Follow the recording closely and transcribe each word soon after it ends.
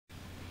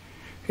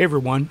Hey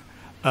everyone,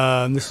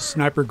 this is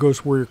Sniper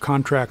Ghost Warrior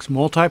Contracts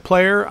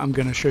multiplayer. I'm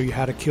going to show you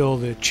how to kill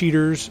the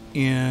cheaters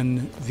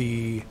in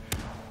the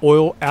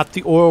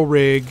oil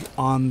rig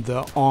on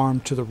the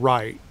arm to the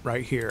right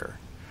here.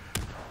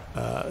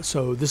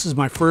 So this is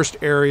my first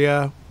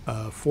area,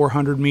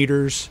 400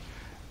 meters.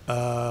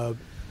 Aim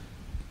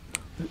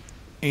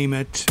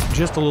it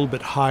just a little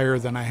bit higher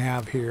than I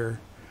have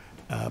here.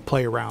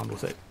 Play around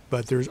with it.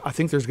 But I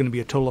think there's going to be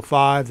a total of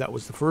 5. That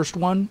was the first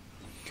one.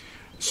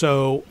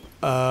 So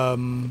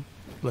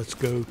let's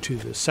go to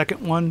the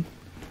second one.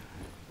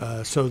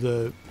 So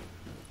the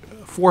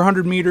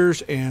 400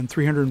 meters and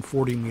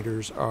 340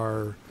 meters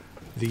are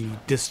the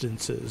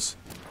distances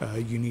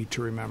you need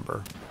to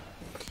remember.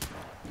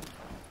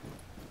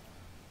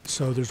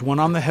 So there's one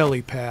on the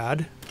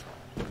helipad,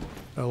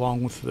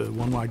 along with the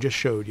one I just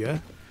showed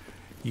you.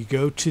 You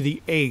go to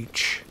the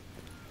H,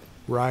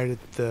 right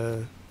at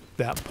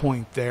that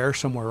point there,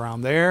 somewhere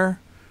around there.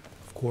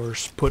 Of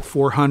course, put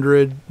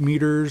 400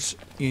 meters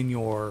in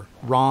your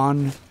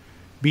Ron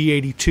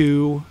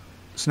B82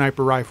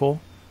 sniper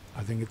rifle.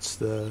 I think it's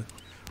the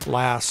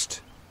last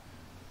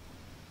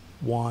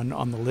one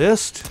on the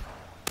list.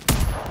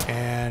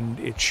 And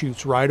it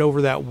shoots right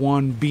over that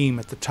one beam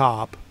at the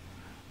top.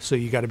 So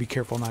you got to be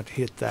careful not to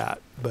hit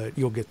that, but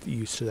you'll get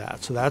used to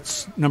that. So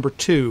that's number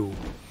 2.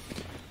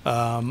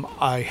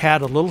 I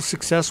had a little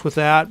success with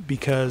that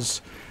because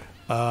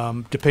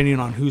depending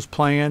on who's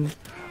playing,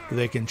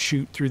 they can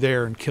shoot through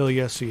there and kill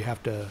you, so you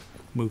have to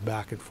move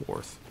back and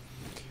forth.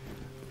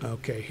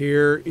 Okay,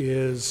 here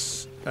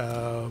is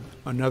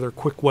another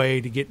quick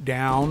way to get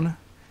down.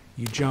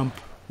 You jump,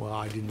 well,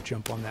 I didn't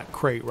jump on that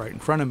crate right in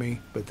front of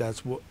me, but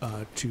that's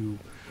to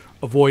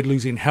avoid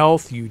losing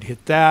health. You'd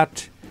hit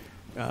that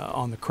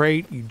on the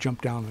crate, you'd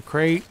jump down the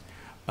crate.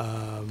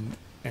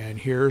 And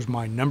here's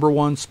my number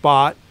 1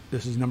 spot.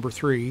 This is number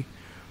 3.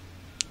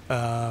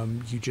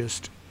 You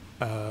just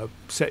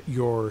set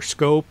your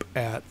scope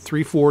at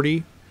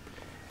 340,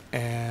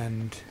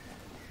 and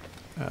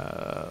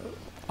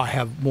I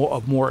have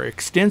a more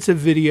extensive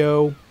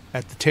video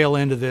at the tail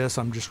end of this.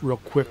 I'm just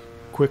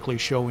quickly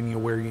showing you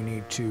where you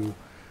need to,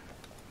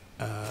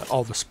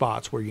 all the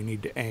spots where you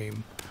need to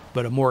aim.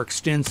 But a more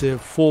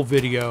extensive full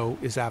video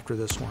is after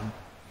this one.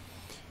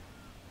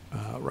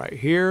 Right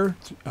here.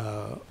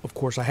 Of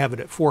course, I have it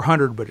at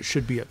 400, but it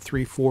should be at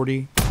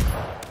 340.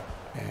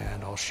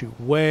 And I'll shoot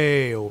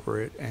way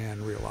over it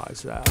and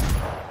realize that.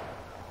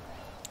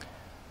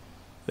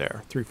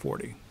 There,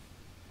 340.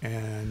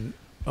 And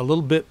a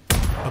little bit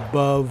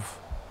above,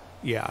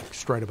 yeah,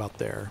 just right about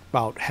there.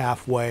 About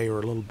halfway or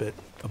a little bit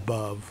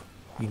above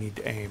you need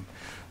to aim.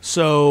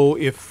 So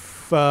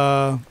if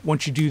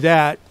once you do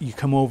that, you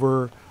come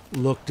over,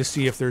 look to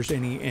see if there's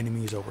any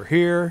enemies over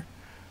here.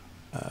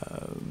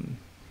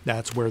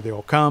 That's where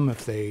they'll come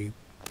if they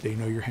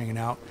know you're hanging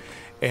out.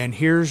 And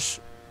here's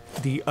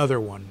the other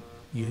one.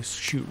 You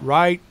shoot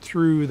right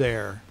through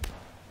there.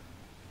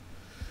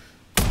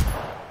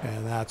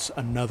 And that's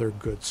another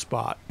good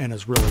spot, and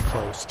is really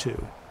close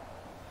too.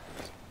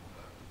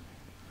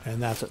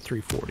 And that's at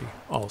 340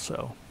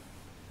 also.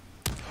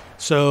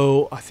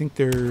 So I think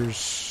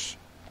there's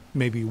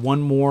maybe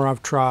one more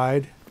I've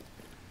tried.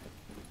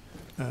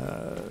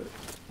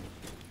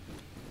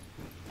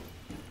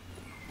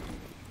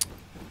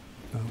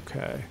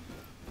 Okay.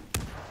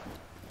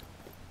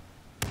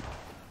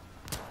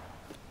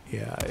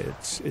 Yeah,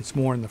 it's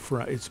more in the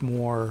front. It's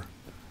more,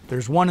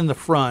 there's one in the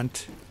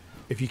front.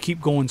 If you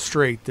keep going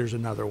straight, there's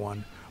another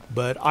one.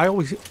 But I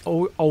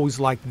always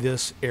like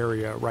this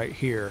area right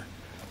here,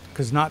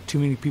 because not too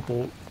many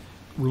people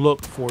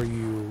look for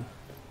you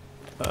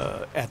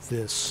at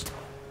this,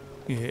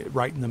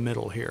 right in the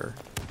middle here.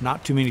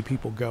 Not too many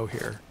people go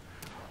here.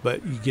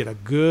 But you get a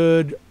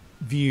good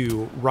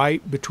view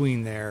right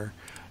between there.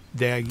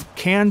 They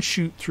can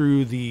shoot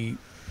through the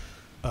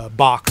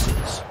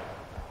boxes.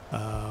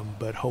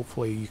 But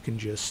hopefully you can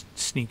just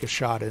sneak a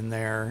shot in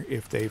there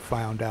if they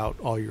found out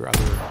all your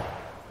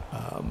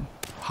other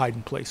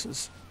hiding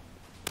places.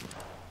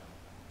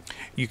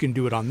 You can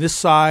do it on this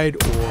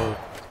side or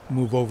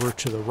move over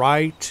to the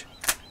right,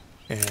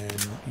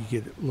 and you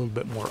get a little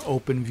bit more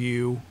open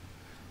view.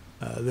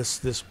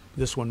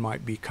 This one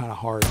might be kind of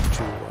hard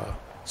to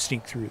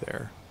sneak through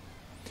there.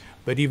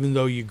 But even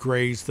though you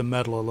graze the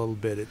metal a little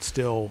bit, it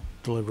still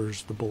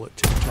delivers the bullet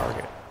to the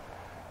target,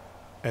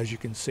 as you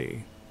can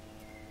see.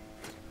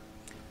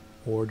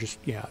 Or just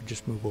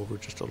move over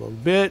just a little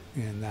bit,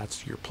 and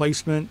that's your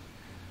placement.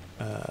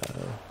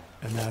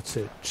 And that's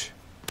it,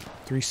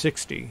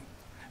 360.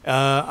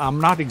 I'm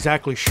not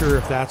exactly sure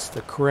if that's the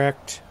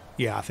correct.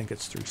 Yeah, I think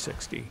it's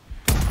 360.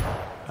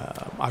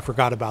 I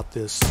forgot about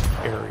this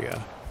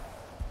area.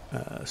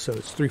 So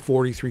it's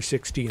 340,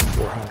 360, and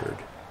 400.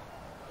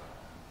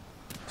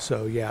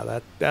 So yeah,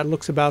 that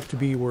looks about to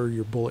be where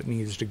your bullet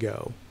needs to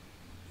go.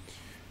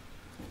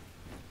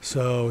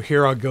 So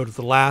here I'll go to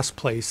the last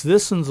place.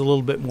 This one's a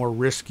little bit more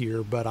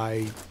riskier, but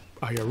I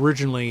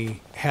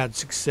originally had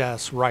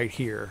success right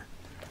here.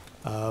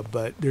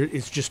 But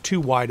it's just too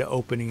wide an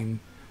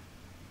opening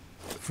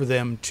for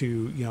them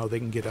to, they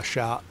can get a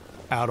shot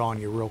out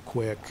on you real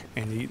quick,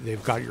 and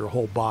they've got your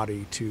whole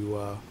body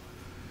to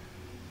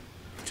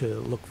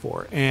look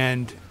for.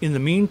 And in the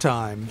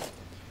meantime,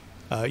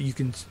 you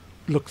can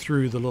look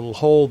through the little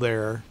hole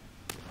there,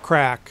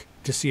 crack,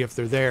 to see if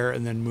they're there,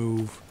 and then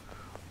move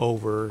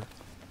over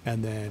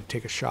and then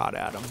take a shot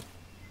at them.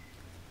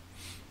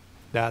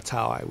 That's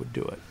how I would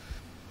do it.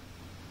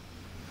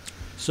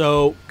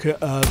 So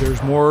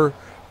there's more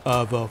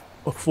of a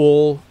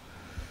full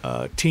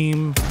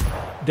team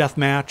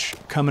deathmatch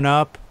coming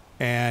up,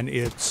 and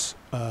it's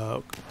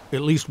at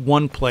least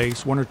one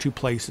or two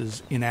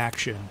places in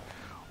action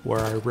where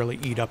I really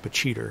eat up a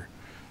cheater.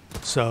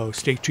 So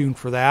stay tuned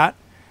for that,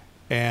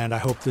 and I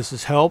hope this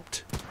has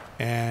helped,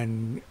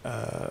 and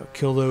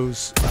kill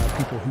those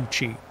people who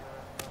cheat.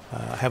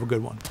 Have a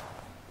good one.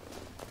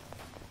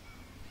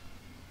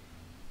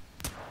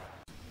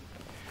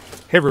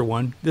 Hey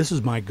everyone, this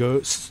is my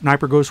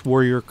Sniper Ghost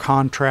Warrior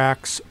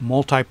Contracts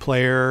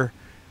multiplayer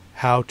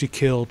how to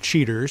kill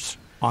cheaters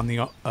on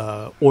the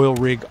oil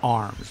rig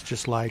arms,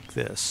 just like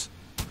this.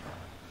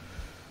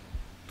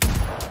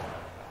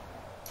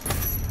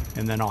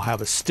 And then I'll have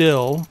a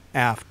still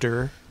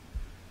after,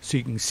 so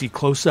you can see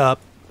close up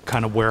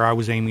kind of where I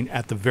was aiming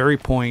at the very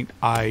point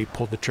I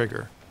pulled the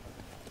trigger.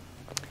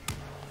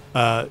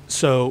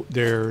 So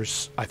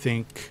there's, I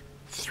think,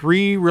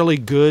 3 really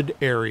good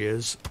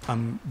areas.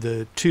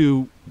 The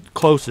 2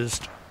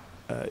 closest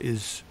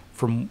is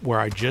from where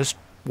I just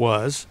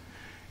was,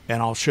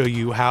 and I'll show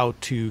you how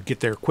to get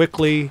there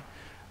quickly.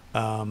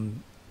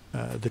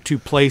 The 2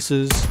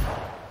 places,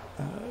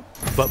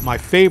 but my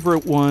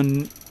favorite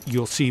one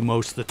you'll see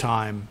most of the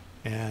time,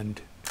 and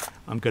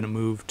I'm going to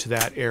move to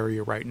that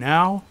area right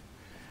now.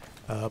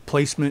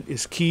 Placement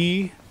is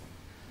key.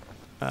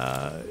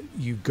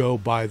 You go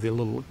by the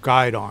little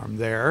guide arm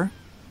there,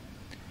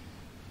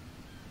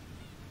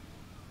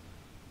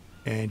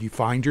 and you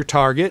find your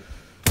target,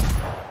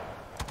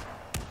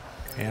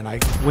 and I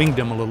winged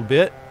him a little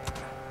bit,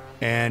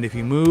 and if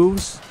he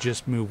moves,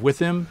 just move with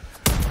him.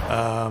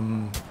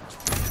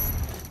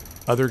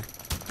 Other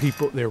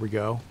people, there we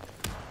go.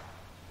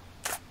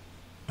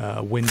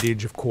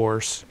 Windage, of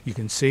course, you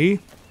can see.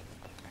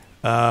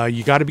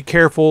 You got to be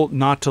careful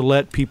not to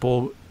let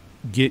people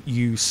get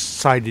you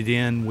sighted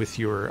in with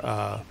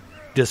your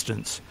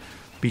distance,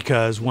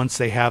 because once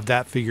they have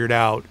that figured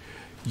out,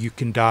 you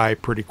can die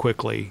pretty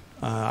quickly.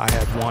 I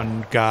had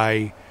one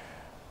guy,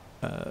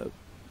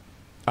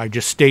 I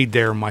just stayed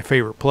there in my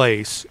favorite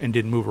place and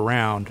didn't move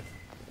around.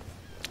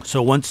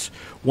 So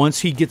once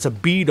he gets a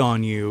bead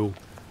on you,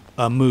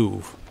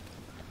 move.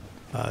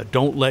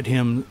 Don't let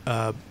him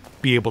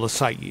be able to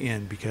sight you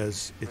in,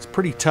 because it's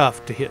pretty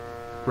tough to hit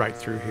right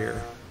through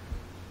here.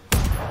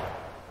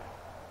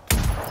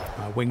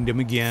 I winged him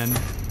again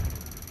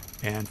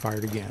and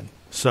fired again.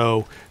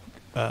 So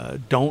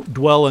don't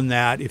dwell in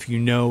that if you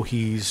know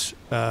he's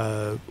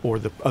or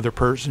the other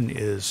person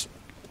is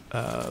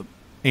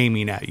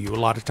aiming at you. A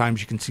lot of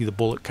times you can see the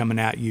bullet coming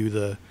at you,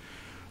 the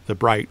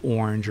bright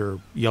orange or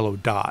yellow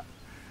dot.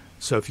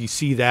 So if you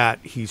see that,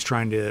 he's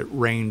trying to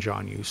range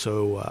on you.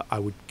 So I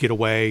would get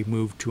away,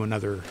 move to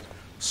another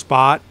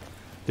spot.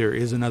 There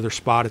is another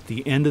spot at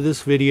the end of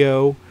this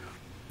video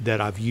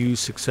that I've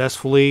used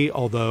successfully,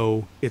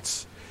 although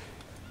it's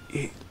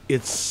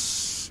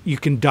you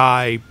can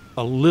die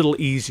a little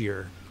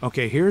easier.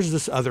 Okay, here's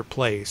this other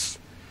place,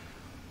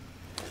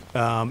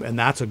 and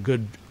that's a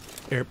good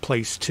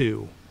place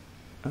too,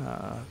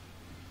 and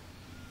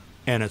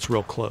it's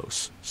real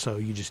close, so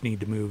you just need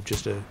to move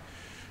just a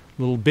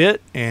little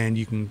bit and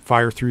you can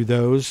fire through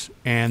those,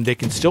 and they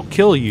can still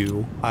kill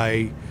you.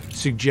 I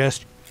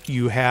suggest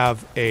you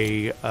have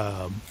a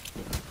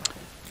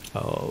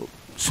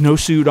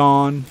snowsuit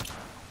on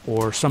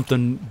or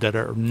something that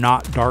are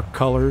not dark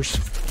colors.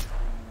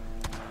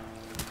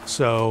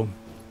 So,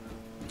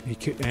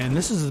 and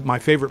this is my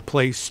favorite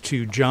place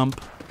to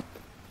jump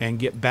and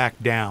get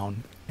back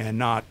down and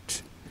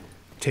not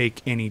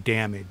take any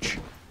damage.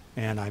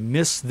 And I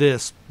miss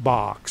this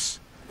box,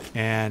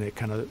 and it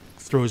kind of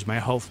throws my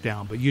health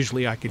down, but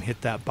usually I can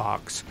hit that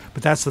box.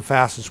 But that's the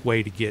fastest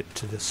way to get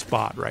to this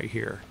spot right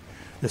here.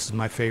 This is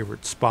my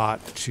favorite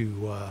spot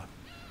to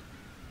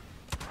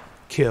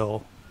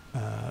kill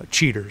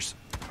cheaters.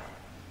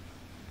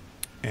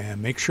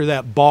 And make sure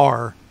that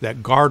bar,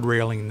 that guard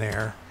railing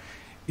there,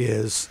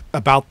 is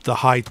about the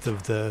height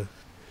of the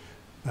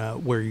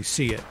where you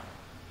see it.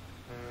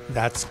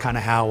 That's kind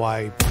of how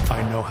I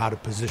know how to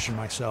position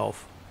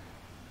myself.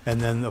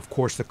 And then, of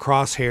course, the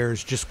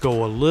crosshairs just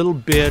go a little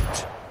bit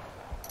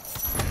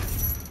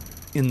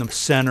in the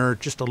center,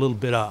 just a little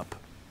bit up.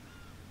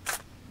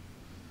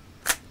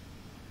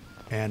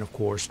 And, of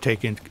course,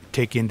 take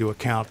into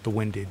account the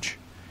windage.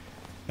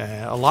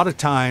 A lot of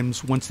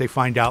times, once they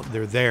find out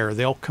they're there,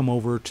 they'll come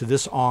over to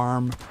this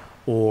arm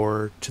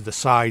or to the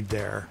side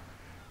there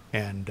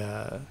and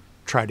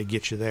try to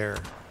get you there.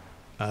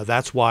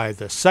 That's why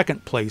the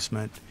second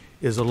placement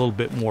is a little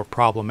bit more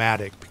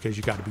problematic, because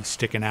you got to be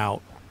sticking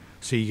out.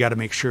 So you got to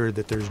make sure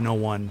that there's no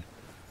one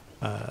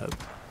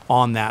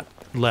on that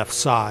left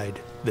side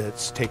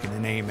that's taking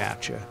an aim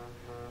at you.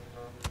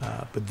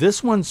 But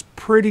this one's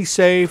pretty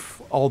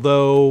safe,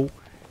 although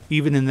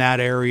even in that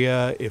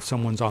area, if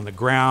someone's on the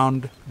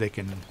ground, they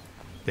can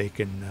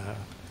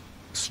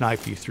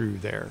snipe you through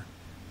there.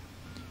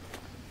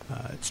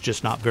 It's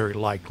just not very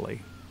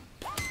likely.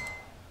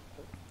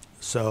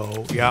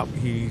 So, yeah,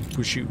 he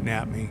was shooting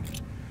at me.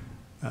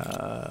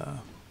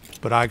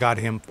 But I got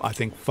him, I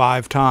think,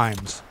 5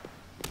 times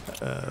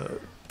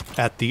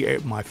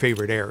at my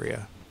favorite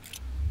area.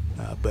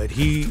 But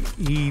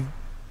he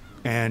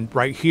and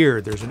right here,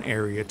 there's an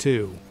area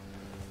too.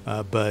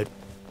 But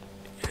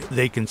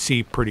they can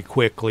see pretty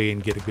quickly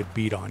and get a good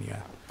beat on you.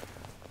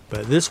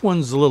 But this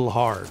one's a little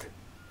hard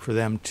for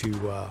them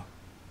to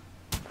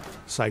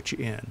sight you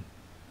in.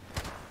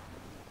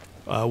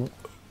 A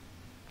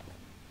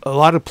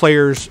lot of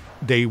players,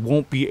 they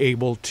won't be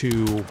able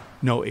to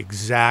know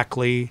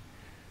exactly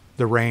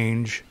the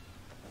range.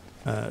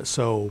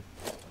 So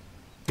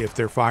if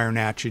they're firing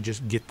at you,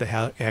 just get the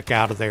heck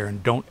out of there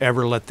and don't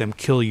ever let them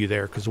kill you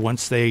there, because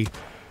once they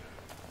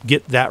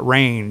get that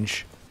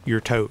range,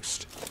 you're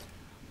toast.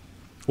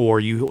 Or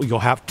you'll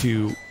have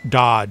to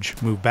dodge,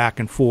 move back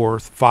and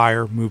forth,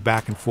 fire, move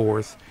back and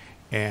forth,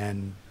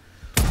 and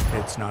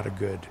it's not a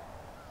good.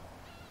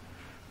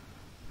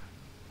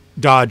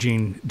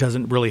 Dodging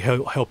doesn't really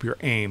help your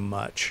aim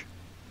much.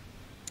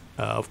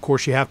 Of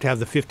course, you have to have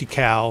the 50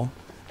 cal,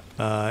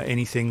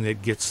 anything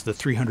that gets the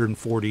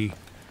 340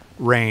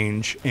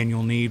 range, and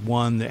you'll need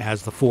one that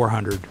has the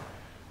 400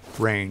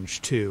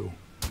 range too.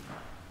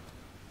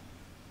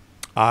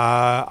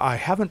 I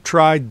haven't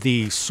tried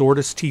the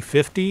Sortis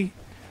T50.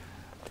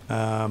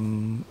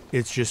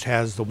 It just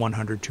has the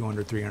 100,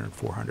 200, 300,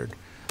 400.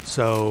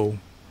 So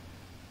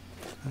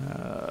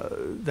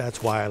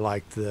that's why I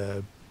like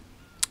the,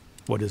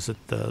 what is it,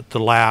 the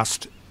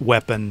last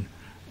weapon,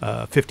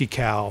 50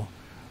 cal.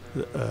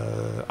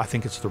 I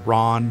think it's the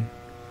Ron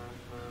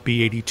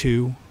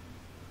B82.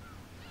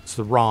 It's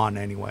the Ron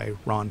anyway,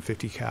 Ron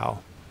 50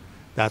 cal.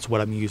 That's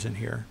what I'm using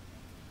here.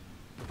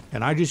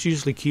 And I just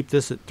usually keep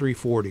this at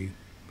 340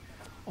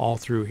 all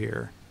through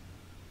here.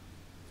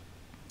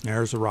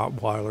 There's a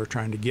Rottweiler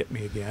trying to get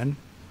me again.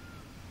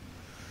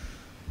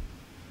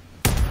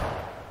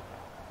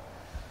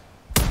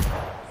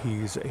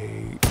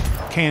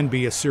 Can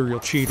be a serial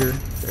cheater.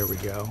 There we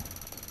go.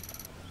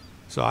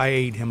 So I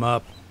ate him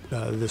up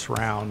this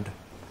round.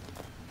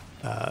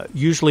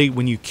 Usually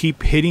when you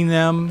keep hitting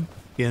them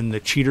in the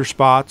cheater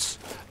spots,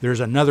 there's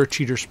another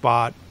cheater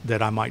spot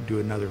that I might do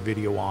another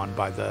video on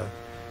by the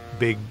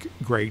big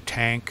gray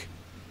tank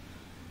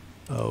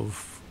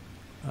of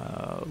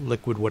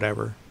liquid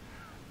whatever.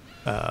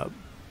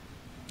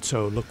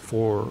 So look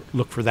for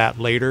that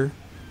later.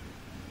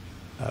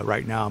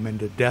 Right now I'm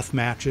into death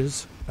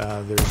matches.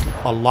 There's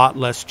a lot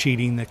less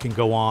cheating that can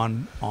go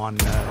on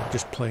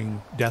just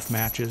playing death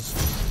matches.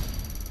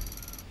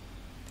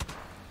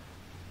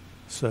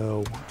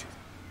 So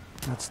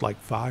that's like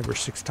 5 or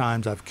 6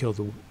 times I've killed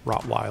the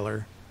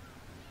Rottweiler.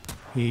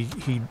 He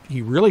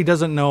really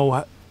doesn't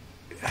know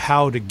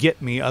how to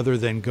get me other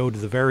than go to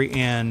the very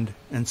end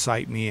and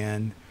sight me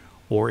in,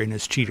 or in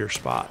his cheater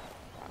spot.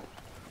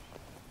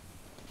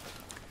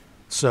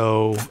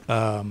 So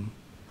let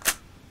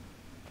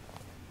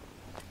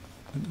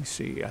me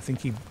see. I think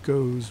he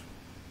goes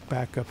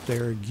back up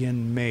there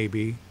again,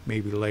 maybe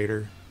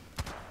later.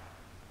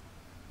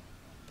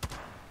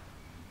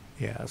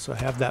 Yeah, so I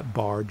have that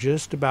bar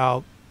just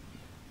about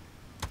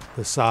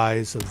the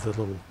size of the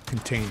little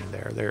container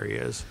there. There he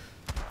is.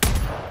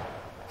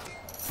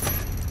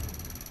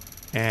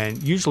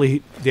 And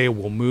usually they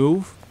will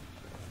move.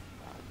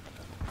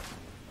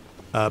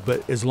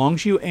 But as long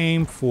as you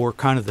aim for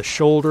kind of the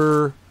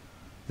shoulder,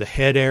 the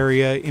head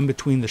area, in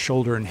between the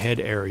shoulder and head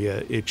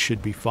area, it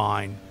should be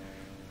fine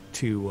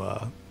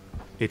to,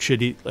 it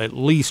should at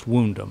least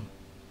wound them.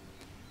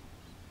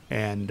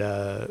 And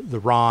the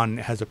Ron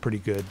has a pretty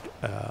good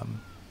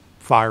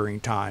firing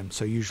time,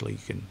 so usually you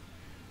can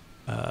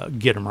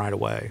get them right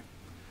away.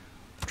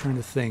 I'm trying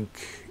to think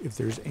if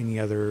there's any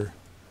other...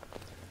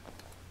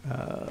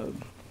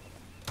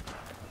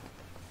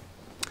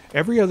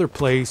 every other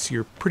place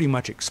you're pretty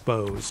much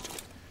exposed,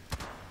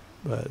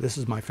 but this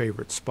is my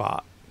favorite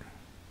spot.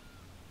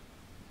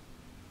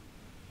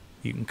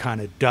 You can kind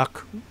of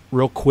duck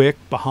real quick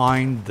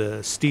behind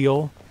the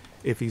steel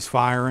if he's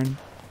firing.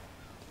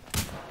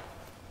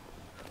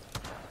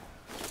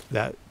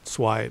 That's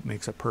why it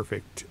makes a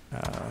perfect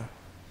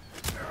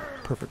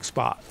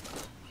spot.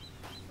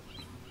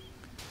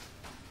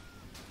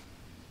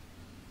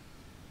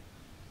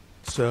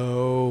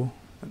 So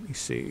let me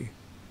see.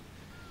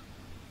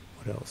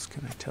 What else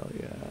can I tell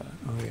you?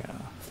 Oh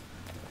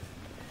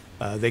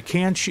yeah. They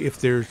can shoot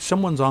if there's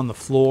someone's on the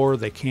floor.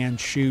 They can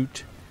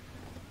shoot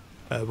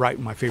right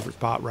in my favorite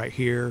spot right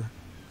here.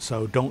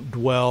 So don't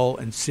dwell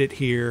and sit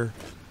here.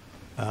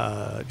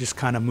 Just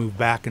kind of move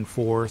back and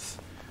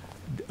forth.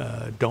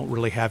 Don't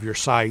really have your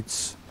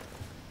sights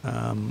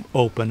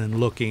open and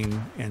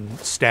looking and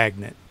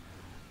stagnant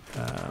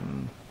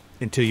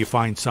until you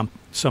find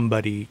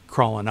somebody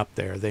crawling up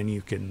there. Then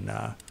you can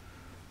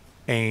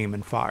aim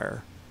and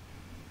fire.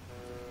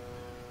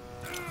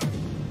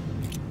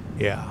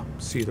 Yeah,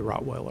 see, the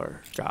Rottweiler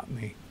got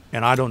me.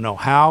 And I don't know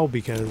how,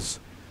 because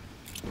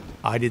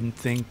I didn't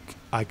think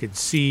I could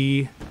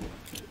see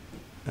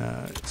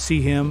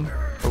him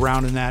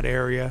around in that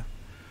area.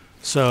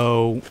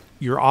 So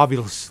you're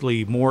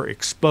obviously more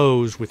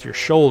exposed with your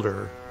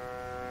shoulder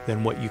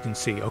than what you can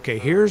see. Okay,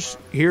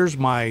 here's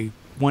my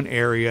one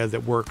area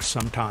that works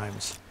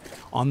sometimes.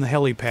 On the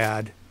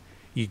helipad,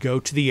 you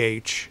go to the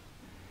H,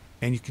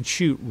 and you can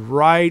shoot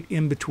right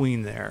in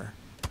between there.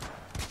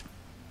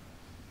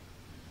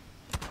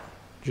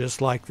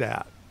 Just like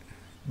that.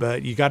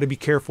 But you got to be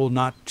careful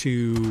not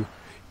to,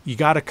 you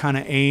got to kind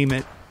of aim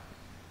it.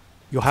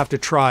 You'll have to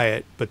try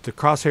it, but the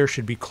crosshair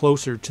should be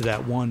closer to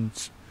that one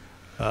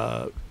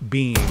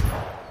beam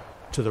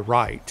to the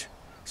right.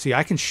 See,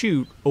 I can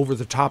shoot over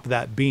the top of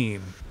that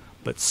beam,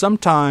 but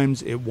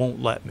sometimes it won't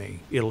let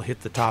me. It'll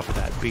hit the top of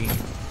that beam.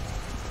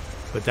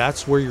 But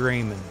that's where you're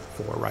aiming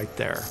for, right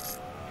there.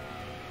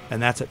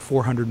 And that's at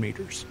 400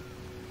 meters.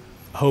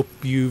 Hope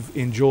you've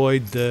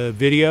enjoyed the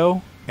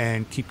video,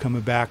 and keep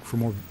coming back for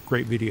more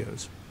great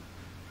videos.